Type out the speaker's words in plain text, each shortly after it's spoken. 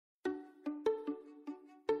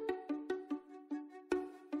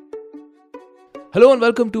Hello and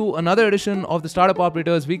welcome to another edition of the Startup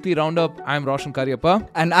Operators Weekly Roundup. I'm Roshan Karyappa.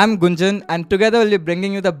 And I'm Gunjan, and together we'll be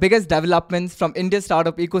bringing you the biggest developments from India's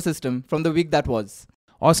startup ecosystem from the week that was.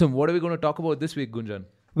 Awesome. What are we going to talk about this week, Gunjan?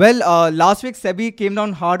 Well, last week SEBI came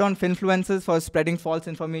down hard on FinFluencers for spreading false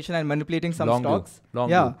information and manipulating some stocks.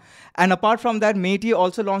 Long. And apart from that, Meity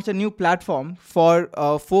also launched a new platform for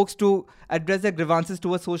folks to address their grievances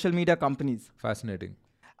towards social media companies. Fascinating.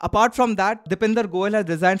 Apart from that, Dipinder Goyal has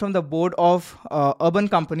resigned from the board of Urban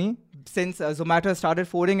Company since Zomato has started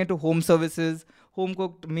foraying into home services,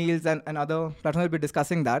 home-cooked meals and other platforms. We'll be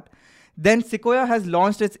discussing that. Then Sequoia has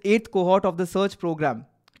launched its 8th cohort of the search program,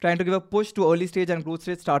 trying to give a push to early stage and growth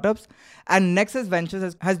stage startups. And Nexus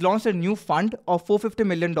Ventures has launched a new fund of $450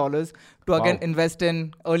 million to again invest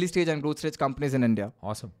in early stage and growth stage companies in India.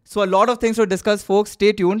 Awesome. So a lot of things to discuss, folks.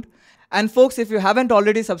 Stay tuned. And folks, if you haven't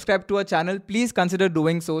already subscribed to our channel, please consider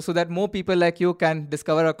doing so that more people like you can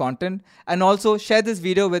discover our content. And also share this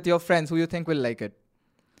video with your friends who you think will like it.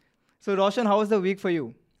 So Roshan, how was the week for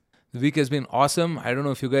you? The week has been awesome. I don't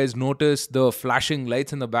know if you guys noticed the flashing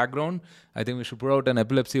lights in the background. I think we should put out an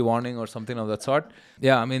epilepsy warning or something of that sort.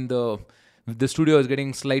 Yeah, I mean, the studio is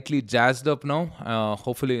getting slightly jazzed up now.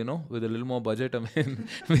 Hopefully, with a little more budget,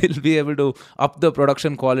 we'll be able to up the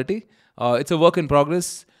production quality. It's a work in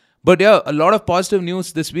progress. But yeah, a lot of positive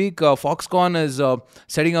news this week. Foxconn is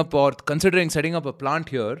considering setting up a plant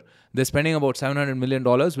here. They're spending about $700 million,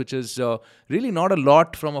 which is really not a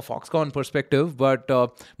lot from a Foxconn perspective. But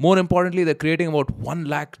more importantly, they're creating about 1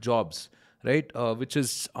 lakh jobs, right? Which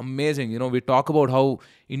is amazing. We talk about how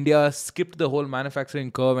India skipped the whole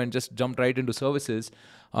manufacturing curve and just jumped right into services.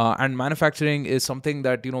 And manufacturing is something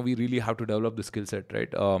that, we really have to develop the skill set,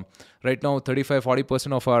 right? Right now,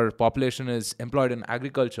 35-40% of our population is employed in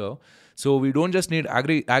agriculture. So we don't just need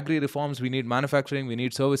agri reforms, we need manufacturing, we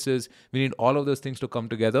need services, we need all of those things to come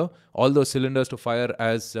together, all those cylinders to fire,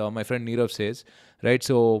 as my friend Nirav says, right?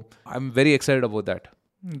 So I'm very excited about that.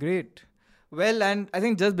 Great. Well, and I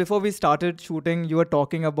think just before we started shooting, you were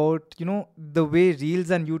talking about, the way Reels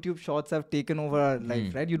and YouTube Shorts have taken over our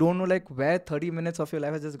life, right? You don't know where 30 minutes of your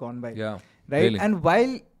life has just gone by. Yeah. Right? Really. And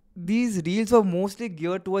while these Reels were mostly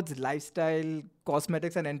geared towards lifestyle,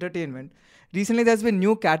 cosmetics and entertainment, recently there's been a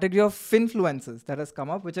new category of FinFluencers that has come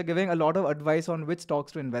up, which are giving a lot of advice on which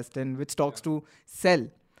stocks to invest in, which stocks to sell.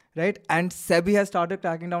 Right? And SEBI has started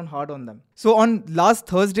cracking down hard on them. So on last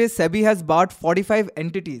Thursday, SEBI has barred 45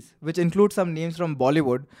 entities, which include some names from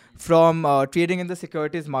Bollywood, from trading in the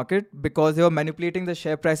securities market because they were manipulating the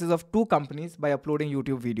share prices of 2 companies by uploading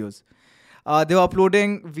YouTube videos. They were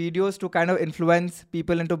uploading videos to kind of influence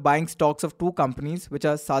people into buying stocks of 2 companies, which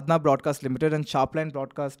are Sadhana Broadcast Limited and Sharpline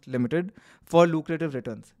Broadcast Limited, for lucrative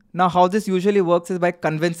returns. Now, how this usually works is by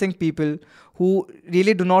convincing people who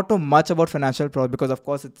really do not know much about financial products, because of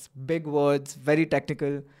course it's big words, very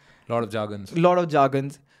technical. A lot of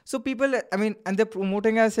jargons. So people, and they're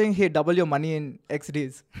promoting as saying, hey, double your money in X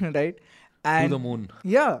days, right? And to the moon.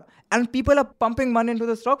 Yeah. And people are pumping money into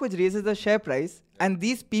the stock, which raises the share price. And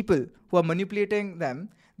these people who are manipulating them,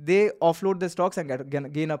 they offload the stocks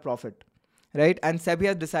and gain a profit, right? And SEBI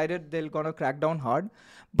has decided they're going to crack down hard.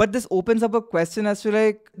 But this opens up a question this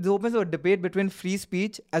opens up a debate between free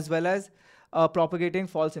speech as well as propagating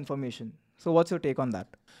false information. So what's your take on that?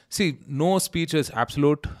 See, no speech is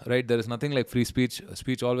absolute, right? There is nothing like free speech.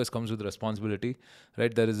 Speech always comes with responsibility,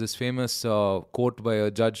 right? There is this famous quote by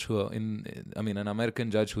a judge, an American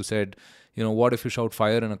judge, who said, what if you shout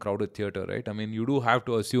fire in a crowded theater, right? You do have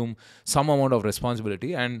to assume some amount of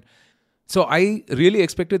responsibility. And so I really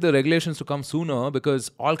expected the regulations to come sooner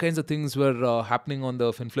because all kinds of things were happening on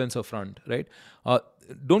the FinFluencer front, right?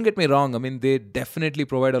 Don't get me wrong. They definitely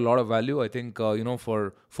provide a lot of value. I think,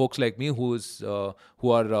 for folks like me who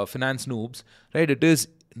are finance noobs, right? It is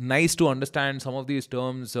nice to understand some of these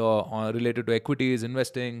terms related to equities,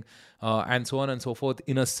 investing, and so on and so forth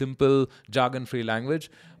in a simple, jargon-free language.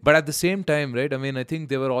 But at the same time, right, I think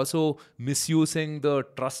they were also misusing the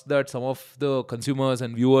trust that some of the consumers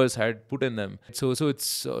and viewers had put in them. So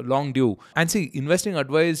it's long due. And see, investing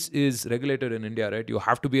advice is regulated in India, right? You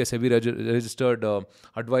have to be a SEBI registered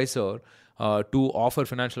advisor to offer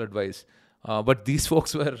financial advice. But these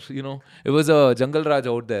folks were, it was a jungle raj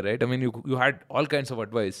out there, right? You had all kinds of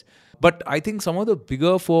advice. But I think some of the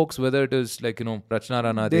bigger folks, whether it is Rachna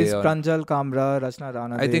Ranade. There's Pranjal Kamra, Rachna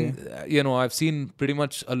Ranade. I think, I've seen pretty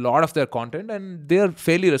much a lot of their content and they are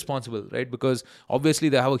fairly responsible, right? Because obviously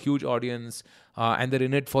they have a huge audience and they're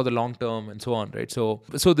in it for the long term and so on, right? So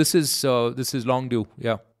this is long due,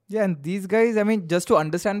 yeah. Yeah, and these guys, I mean, just to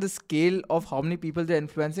understand the scale of how many people they're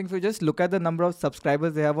influencing, if you just look at the number of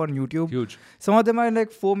subscribers they have on YouTube, Huge. some of them are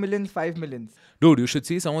like 4 million, 5 millions. Dude, you should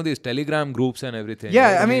see some of these Telegram groups and everything.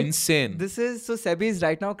 Yeah, right? I mean, insane. So SEBI is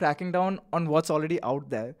right now cracking down on what's already out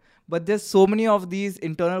there. But there's so many of these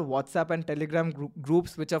internal WhatsApp and Telegram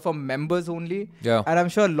groups which are for members only. Yeah. And I'm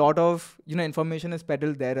sure a lot of, information is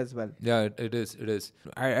peddled there as well. Yeah, it is.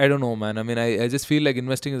 I don't know, man. I mean, I just feel like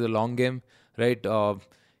investing is a long game, right?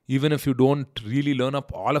 Even if you don't really learn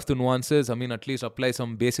up all of the nuances, I mean, at least apply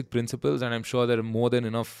some basic principles. And I'm sure there are more than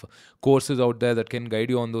enough courses out there that can guide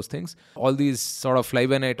you on those things. All these sort of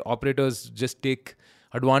fly-by-night operators just take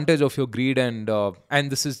advantage of your greed, and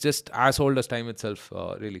this is just as old as time itself,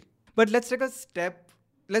 really. But let's take a step.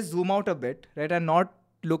 Let's zoom out a bit, right? And not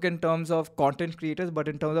look in terms of content creators, but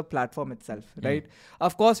in terms of platform itself, right?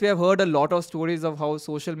 Of course, we have heard a lot of stories of how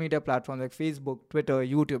social media platforms like Facebook, Twitter,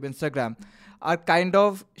 YouTube, Instagram are kind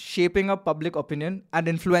of shaping up public opinion and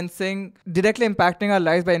directly impacting our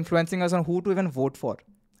lives by influencing us on who to even vote for,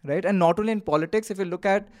 right? And not only in politics, if you look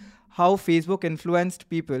at how Facebook influenced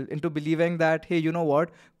people into believing that, hey, you know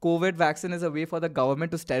what? COVID vaccine is a way for the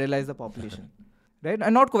government to sterilize the population. Right?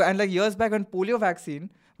 And not COVID. And like years back when polio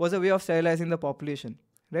vaccine was a way of sterilizing the population.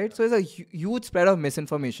 Right? So there's a huge spread of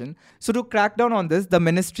misinformation. So to crack down on this, the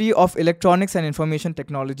Ministry of Electronics and Information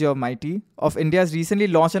Technology of MeitY of India has recently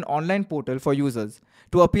launched an online portal for users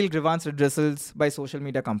to appeal grievance redressals by social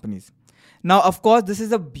media companies. Now, of course, this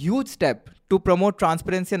is a huge step to promote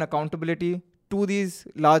transparency and accountability to these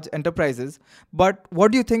large enterprises. But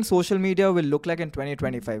what do you think social media will look like in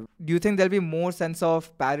 2025? Do you think there'll be more sense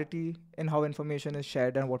of parity in how information is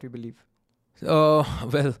shared and what we believe?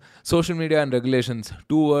 Well, social media and regulations,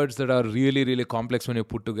 two words that are really, really complex when you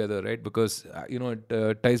put together, right? Because,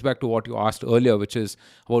 it ties back to what you asked earlier, which is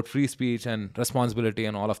about free speech and responsibility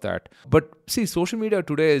and all of that. But see, social media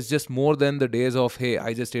today is just more than the days of, hey,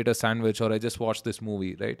 I just ate a sandwich or I just watched this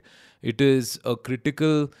movie, right? It is a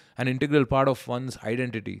critical and integral part of one's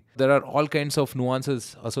identity. There are all kinds of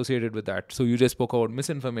nuances associated with that. So you just spoke about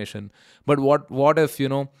misinformation. But what if,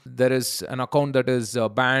 there is an account that is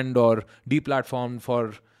banned or deplatformed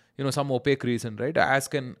for, some opaque reason, right? As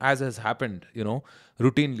has happened,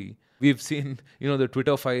 routinely. We've seen, the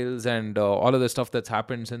Twitter files and all of the stuff that's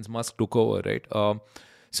happened since Musk took over, right?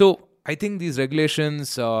 So I think these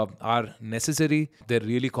regulations are necessary. They're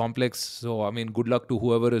really complex. So, I mean, good luck to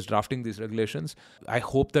whoever is drafting these regulations. I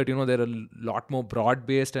hope that, they're a lot more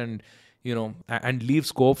broad-based and, and leave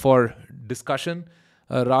scope for discussion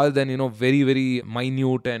rather than, very, very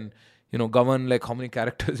minute and, govern like how many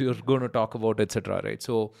characters you're going to talk about, etc. Right?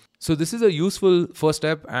 So this is a useful first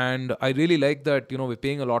step. And I really like that, we're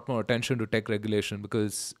paying a lot more attention to tech regulation because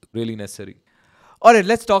it's really necessary. All right,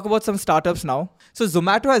 let's talk about some startups now. So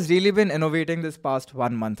Zomato has really been innovating this past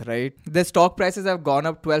 1 month, right? Their stock prices have gone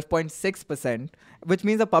up 12.6%, which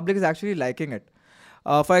means the public is actually liking it.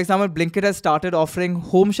 For example, Blinkit has started offering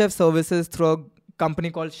home chef services through a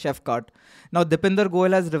company called ChefCart. Now, Dipinder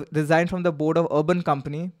Goyal has resigned from the board of Urban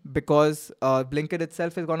Company because Blinkit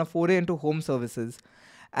itself has gone a foray into home services.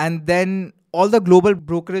 And then all the global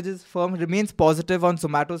brokerages firm remains positive on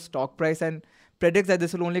Zomato's stock price and predicts that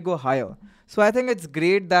this will only go higher. So I think it's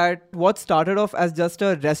great that what started off as just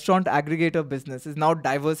a restaurant aggregator business is now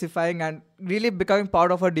diversifying and really becoming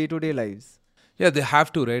part of our day-to-day lives. Yeah, they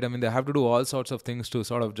have to, right? I mean, they have to do all sorts of things to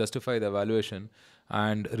sort of justify the valuation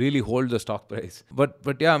and really hold the stock price.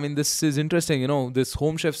 But yeah, I mean, this is interesting. This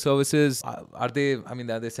home chef services, are they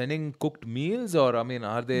sending cooked meals or,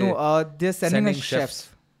 are they... No, they're sending chefs.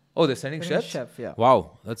 Oh, they're sending chefs? Chef, yeah.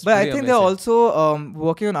 Wow, that's But I pretty think amazing. they're also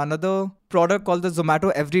working on another product called the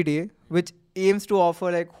Zomato Everyday, which aims to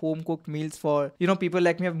offer like home cooked meals for, people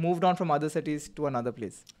like me have moved on from other cities to another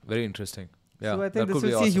place. Very interesting. Yeah, so I think this will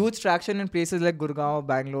see awesome. huge traction in places like Gurgaon,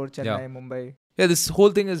 Bangalore, Chennai, Mumbai. Yeah, this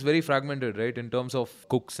whole thing is very fragmented, right, in terms of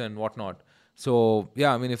cooks and whatnot. So,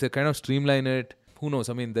 yeah, I mean, if they kind of streamline it, who knows?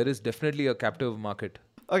 I mean, there is definitely a captive market.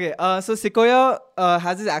 Okay, so Sequoia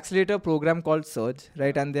has this accelerator program called Surge,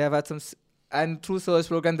 right? And they have had and through Surge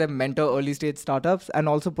program, they mentor early stage startups and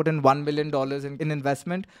also put in $1 million in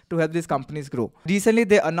investment to help these companies grow. Recently,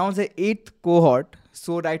 they announced the 8th cohort.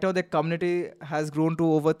 So right now, the community has grown to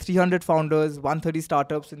over 300 founders, 130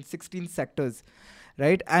 startups in 16 sectors,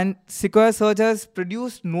 right? And Sequoia Surge has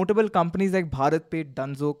produced notable companies like BharatPay,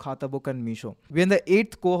 Dunzo, Khatabook, and Meesho. We're in the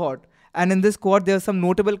 8th cohort. And in this cohort, there are some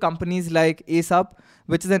notable companies like ASAP,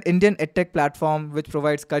 which is an Indian edtech platform which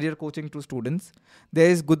provides career coaching to students. There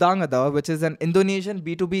is Gudangada, which is an Indonesian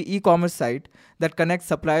B2B e-commerce site that connects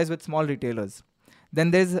suppliers with small retailers.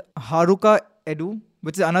 Then there's Haruka Edu,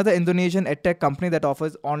 which is another Indonesian edtech company that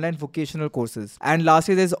offers online vocational courses. And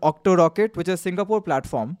lastly, there's OctoRocket, which is a Singapore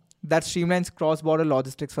platform that streamlines cross-border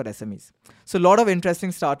logistics for SMEs. So a lot of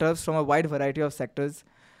interesting startups from a wide variety of sectors.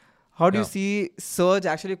 How do you see Surge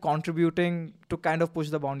actually contributing to kind of push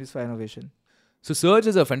the boundaries for innovation? So Surge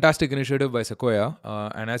is a fantastic initiative by Sequoia.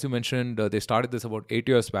 And as you mentioned, they started this about 8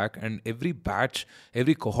 years back. And every batch,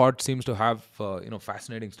 every cohort seems to have,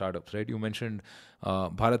 fascinating startups, right? You mentioned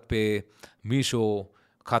BharatPay, Meesho,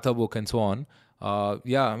 Khatabook, and so on.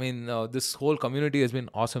 This whole community has been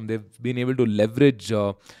awesome. They've been able to leverage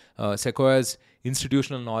Sequoia's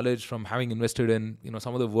institutional knowledge from having invested in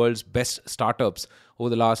some of the world's best startups over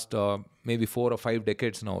the last maybe 4 or 5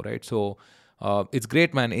 decades now, right? So it's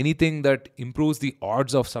great, man. Anything that improves the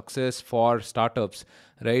odds of success for startups,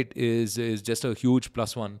 right, is just a huge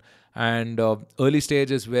plus one. And early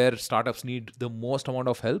stage is where startups need the most amount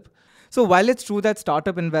of help. So while it's true that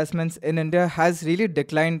startup investments in India has really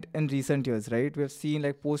declined in recent years, right? We've seen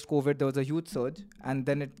like post-COVID, there was a huge surge and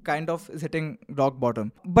then it kind of is hitting rock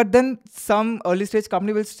bottom. But then some early stage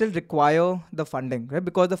company will still require the funding, right?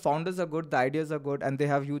 Because the founders are good, the ideas are good, and they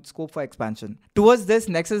have huge scope for expansion. Towards this,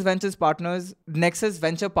 Nexus Venture Partners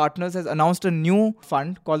has announced a new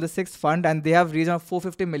fund called the Sixth Fund, and they have raised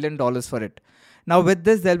 $450 million for it. Now, with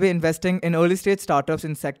this, they'll be investing in early-stage startups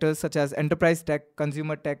in sectors such as enterprise tech,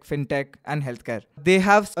 consumer tech, fintech, and healthcare. They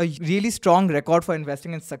have a really strong record for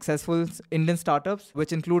investing in successful Indian startups,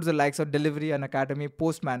 which includes the likes of Delivery, Unacademy,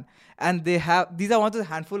 Postman. And these are one of the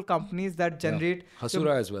handful companies that generate...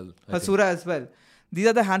 Hasura as well. These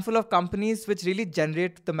are the handful of companies which really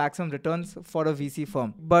generate the maximum returns for a VC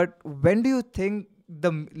firm. But when do you think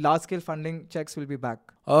the large-scale funding checks will be back?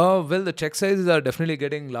 The check sizes are definitely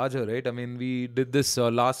getting larger, right? I mean, we did this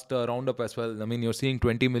last roundup as well. I mean, you're seeing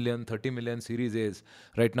 20 million, 30 million Series A's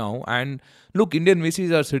right now. And look, Indian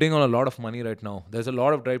VCs are sitting on a lot of money right now. There's a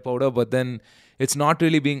lot of dry powder, but then it's not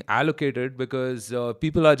really being allocated because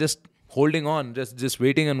people are just holding on, just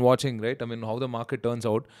waiting and watching, right? I mean, how the market turns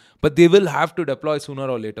out. But they will have to deploy sooner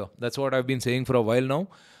or later. That's what I've been saying for a while now.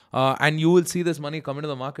 And you will see this money come into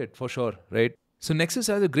the market for sure, right? So Nexus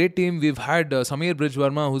has a great team. We've had Samir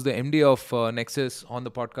Bridgevarma, who's the MD of Nexus, on the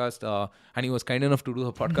podcast, and he was kind enough to do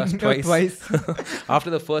the podcast twice. After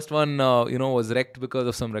the first one, was wrecked because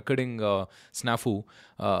of some recording snafu,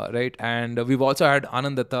 right? And we've also had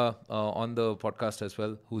Anand Datta on the podcast as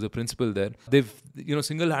well, who's a principal there. They've,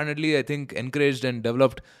 single-handedly, I think, encouraged and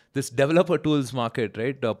developed this developer tools market,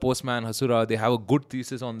 right? Postman, Hasura, they have a good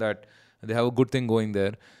thesis on that. They have a good thing going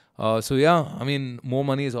there. More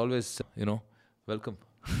money is always, welcome.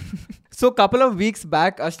 So a couple of weeks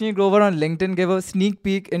back, Ashneer Grover on LinkedIn gave a sneak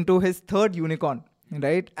peek into his third unicorn,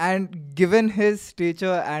 right? And given his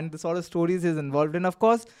stature and the sort of stories he's involved in, of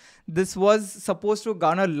course, this was supposed to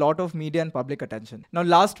garner a lot of media and public attention. Now,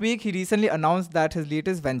 last week, he recently announced that his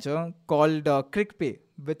latest venture called CrickPe,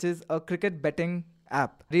 which is a cricket betting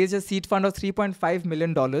app, raised a seed fund of $3.5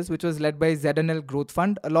 million, which was led by ZNL Growth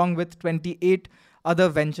Fund, along with 28 other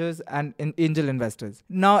ventures and angel investors.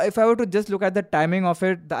 Now, if I were to just look at the timing of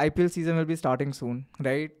it, the IPL season will be starting soon,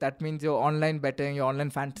 right? That means your online betting, your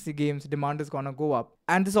online fantasy games, demand is going to go up.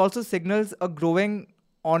 And this also signals a growing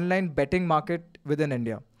online betting market within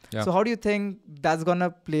India. Yeah. So how do you think that's going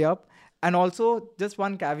to play up? And also, just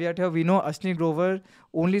one caveat here, we know Ashneer Grover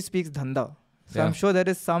only speaks dhanda. So I'm sure there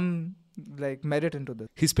is some merit into this.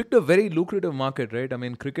 He's picked a very lucrative market, right? I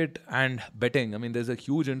mean, cricket and betting. I mean, there's a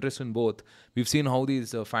huge interest in both. We've seen how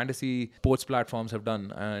these fantasy sports platforms have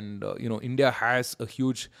done. And, India has a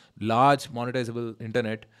large monetizable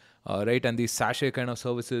internet, right? And these sachet kind of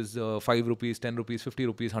services, 5 rupees, 10 rupees, 50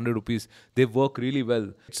 rupees, 100 rupees, they work really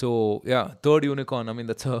well. So, third unicorn. I mean,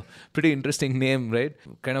 that's a pretty interesting name, right?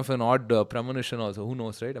 Kind of an odd premonition also. Who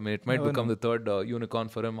knows, right? I mean, it might become the third unicorn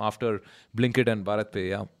for him after Blinkit and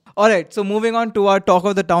BharatPay, Alright, so moving on to our Talk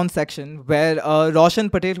of the Town section, where Roshan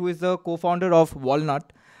Patel, who is the co-founder of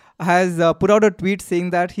Walnut, has put out a tweet saying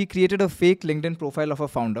that he created a fake LinkedIn profile of a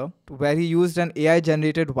founder where he used an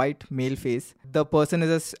AI-generated white male face. The person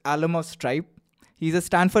is an alum of Stripe. He's a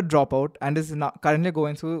Stanford dropout and is currently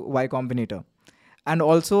going through Y Combinator. And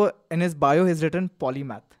also in his bio, he's written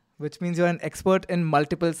polymath, which means you're an expert in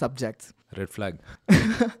multiple subjects. Red flag.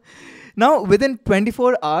 Now, within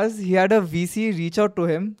 24 hours, he had a VC reach out to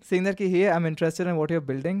him saying that, hey, I'm interested in what you're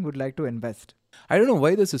building, would like to invest. I don't know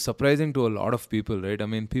why this is surprising to a lot of people, right? I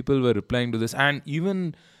mean, people were replying to this, and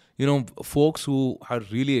even, folks who are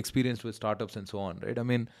really experienced with startups and so on, right? I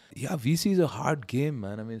mean, VC is a hard game,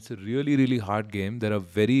 man. I mean, it's a really, really hard game. There are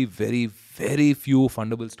very, very, very few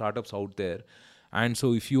fundable startups out there. And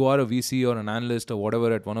so if you are a VC or an analyst or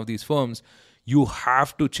whatever at one of these firms, you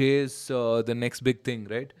have to chase the next big thing,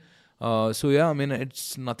 right? So yeah, I mean,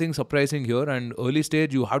 it's nothing surprising here. And early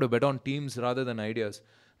stage, you have to bet on teams rather than ideas,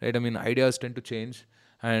 right? I mean, ideas tend to change,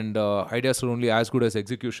 and ideas are only as good as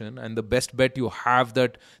execution. And the best bet you have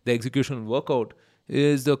that the execution will work out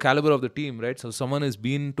is the caliber of the team, right? So someone has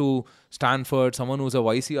been to Stanford, someone who's a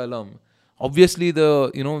YC alum. Obviously,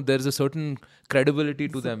 there's a certain credibility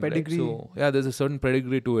to them, right? So yeah, there's a certain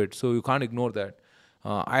pedigree to it. So you can't ignore that.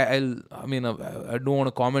 I don't want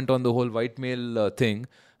to comment on the whole white male thing,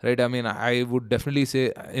 right? I mean, I would definitely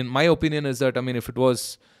say, in my opinion, is that, I mean, if it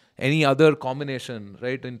was any other combination,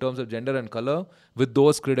 right, in terms of gender and color, with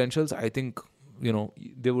those credentials, I think,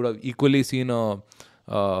 they would have equally seen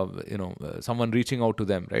someone reaching out to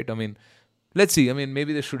them, right? I mean, let's see. I mean,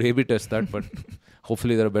 maybe they should A/B test that, but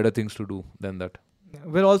hopefully there are better things to do than that.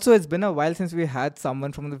 Well, also, it's been a while since we had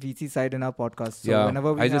someone from the VC side in our podcast. So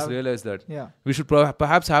whenever we just realized that. Yeah. We should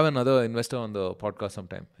perhaps have another investor on the podcast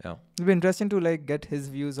sometime. Yeah. It'll be interesting to get his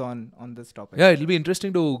views on this topic. Yeah, it'll be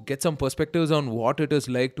interesting to get some perspectives on what it is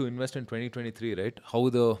like to invest in 2023, right? How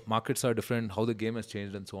the markets are different, how the game has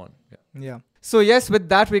changed, and so on. Yeah. So yes, with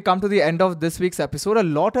that, we come to the end of this week's episode. A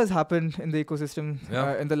lot has happened in the ecosystem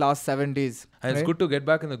in the last 7 days. And it's good to get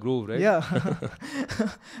back in the groove, right? Yeah.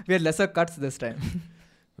 We had lesser cuts this time.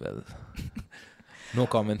 Well, no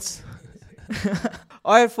comments.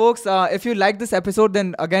 Alright, folks, if you like this episode,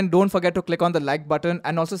 then again, don't forget to click on the like button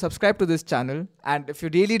and also subscribe to this channel. And if you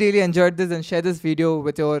really, really enjoyed this, then share this video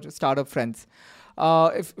with your startup friends.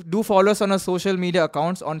 Do follow us on our social media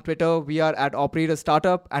accounts. On Twitter, we are at Operator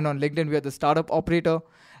Startup, and on LinkedIn, we are the Startup Operator.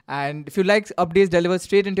 And if you like updates delivered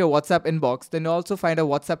straight into your WhatsApp inbox, then you'll also find a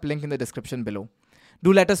WhatsApp link in the description below.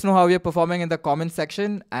 Do let us know how we are performing in the comments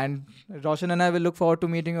section, and Roshan and I will look forward to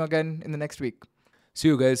meeting you again in the next week. See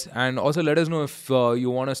you guys. And also let us know if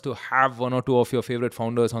you want us to have one or two of your favorite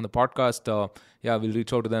founders on the podcast. We'll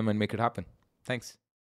reach out to them and make it happen. Thanks.